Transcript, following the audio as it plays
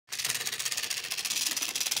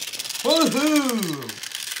Woohoo!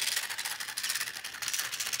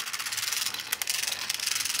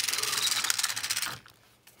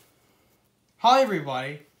 Hi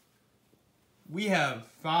everybody. We have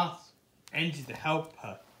fast engines to help.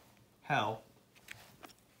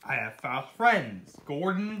 I have fast friends.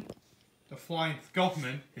 Gordon, the Flying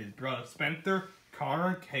Scotsman, his brother Spencer,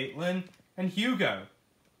 Connor, Caitlin, and Hugo.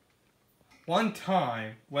 One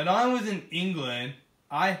time, when I was in England,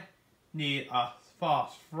 I need a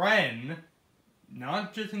fast friend,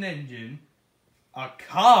 not just an engine, a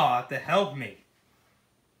car to help me.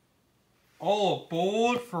 All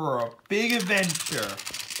aboard for a big adventure.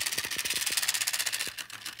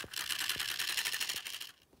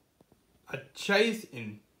 A chase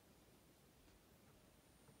in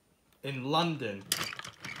London.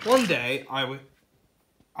 One day, I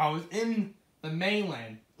was in the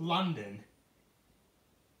mainland, London,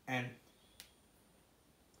 and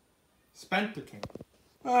Spencer came.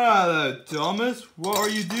 Hello, Thomas. What are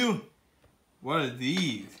you doing? What are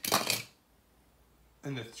these?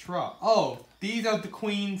 In the truck. Oh, these are the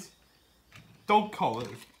Queen's dog collars.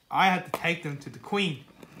 I had to take them to the Queen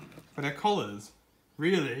for their collars.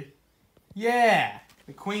 Really? Yeah.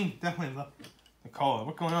 The Queen definitely loves the collar.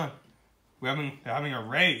 What's going on? They're having a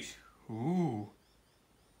race. Ooh.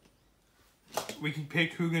 We can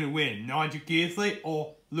pick who's gonna win, Nigel Gearsley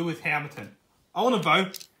or Lewis Hamilton. I want to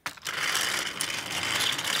vote.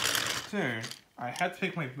 So, I had to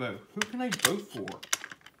pick my vote. Who can I vote for?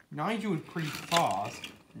 Nigel is pretty fast.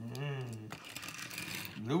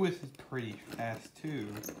 Lewis is pretty fast too.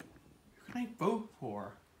 Who can I vote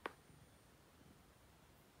for?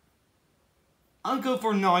 I'll go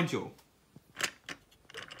for Nigel.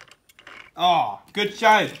 Oh, good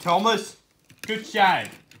shot, Thomas. Good shot.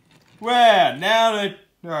 Well, now that...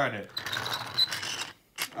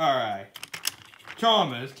 Alright.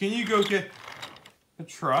 Thomas, can you go get the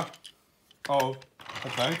truck? Oh,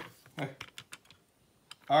 okay.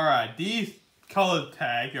 Alright, these color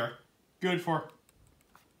tags are good for...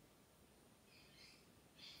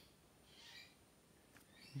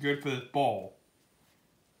 Good for this ball.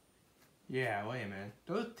 Yeah, wait a minute.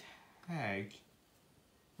 Those tags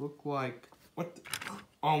look like... What the...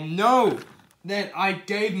 Oh no! Then I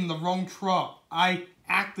gave him the wrong truck. I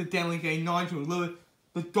accidentally gave Nigel and Lewis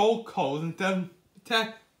the dog collars and then the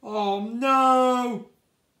tag... Oh no!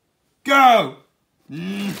 Go!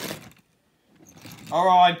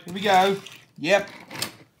 Alright, here we go. Yep.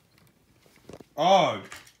 Oh,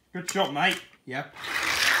 good shot, mate. Yep.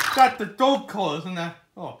 Got the dog collars and that.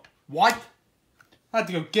 Oh, what? I had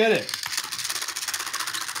to go get it.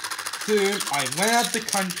 Soon, I went out the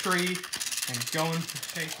country and going to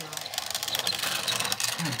chase her.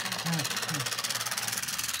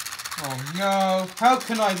 Oh no. How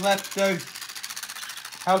can I let those...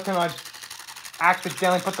 How can I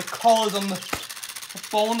accidentally put the collars on the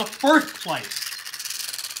ball in the first place?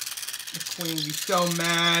 The Queen would be so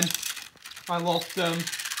mad. I lost them.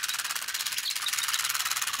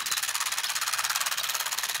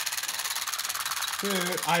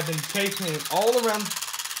 Dude, I've been chasing it all around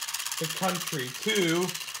the country to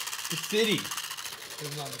the city.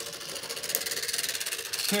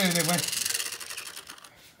 Dude, they went.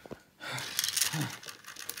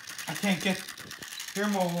 I can't get here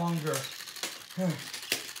no longer.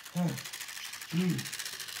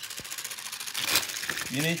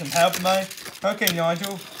 You need some help, mate? Okay,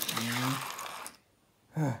 Nigel.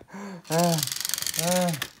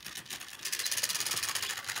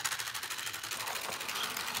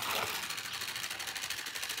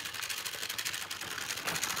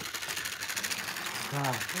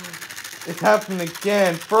 It's happening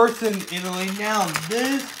again. First in Italy, now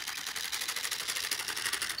this.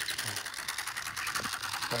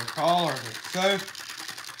 The collar is so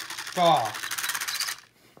far.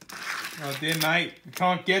 Oh dear mate, we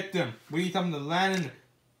can't get them. We need something to land in.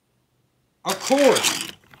 Of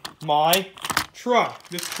course, my truck.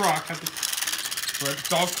 This truck has where the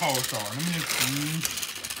dog collars are. Let me just.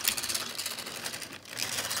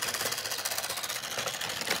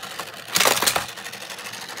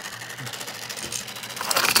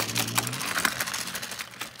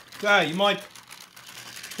 Yeah, you might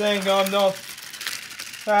think I'm not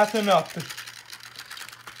fast enough.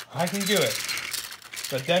 I can do it.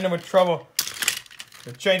 But then there was trouble.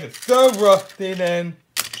 The chain is so rusty then.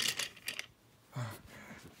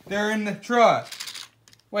 They're in the truck.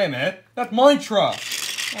 Wait a minute. That's my truck.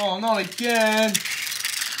 Oh, not again.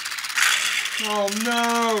 Oh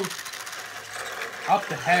no. Up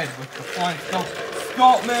the head with the flying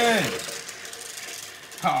Scotsman.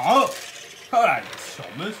 Oh, alright,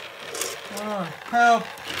 Thomas. Help.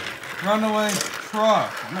 Runaway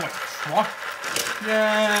truck. Runaway truck?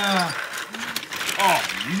 Yeah. Oh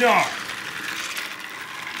no!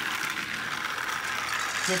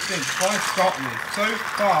 Good thing Flying Scotsman is so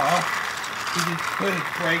far. He just put his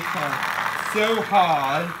brakes on so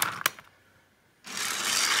hard.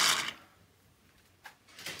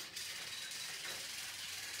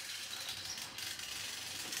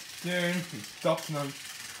 Soon he stops no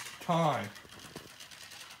time.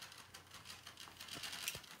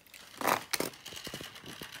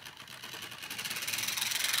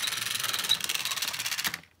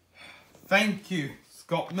 Thank you,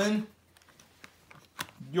 Scotsman.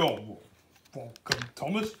 You're welcome,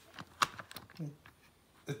 Thomas.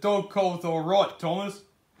 The dog call's alright, Thomas.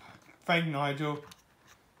 Thank you, Nigel.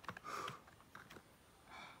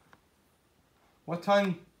 What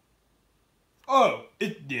time? Oh,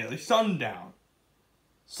 it's nearly sundown.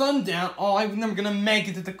 Sundown? Oh, I'm never gonna make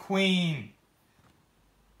it to the Queen.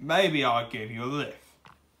 Maybe I'll give you a lift.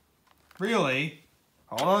 Really?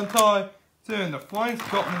 Hold on tight. Soon the Flying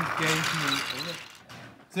Scotsman gave me a lift.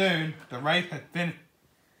 Soon the race has finished.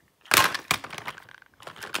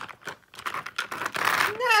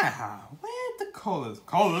 Now, where's the collars?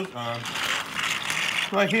 Collars?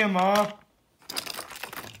 Right here, Ma.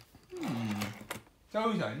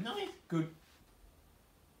 Those are nice, good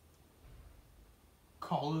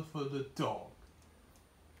collars for the dog.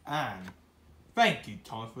 And thank you,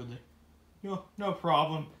 Tom, for the... No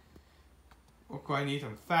problem. We're going to need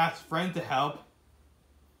some fast friends to help.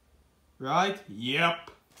 Right? Yep.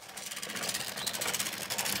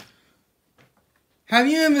 Have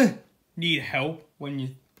you ever need help when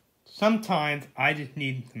you... Sometimes I just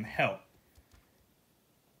need some help.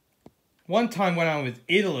 One time when I was in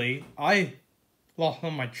Italy, I lost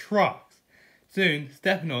one of my trucks. Soon,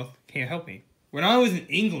 Stephanos came help me. When I was in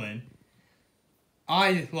England,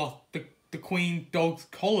 I just lost the Queen dog's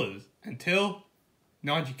collars until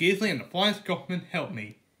Nigel Gisley and the Flying Scotsman helped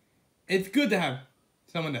me. It's good to have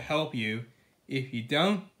someone to help you. If you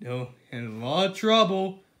don't, you'll in a lot of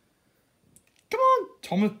trouble. Come on,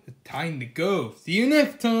 Thomas, it's time to go. See you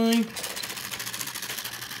next time.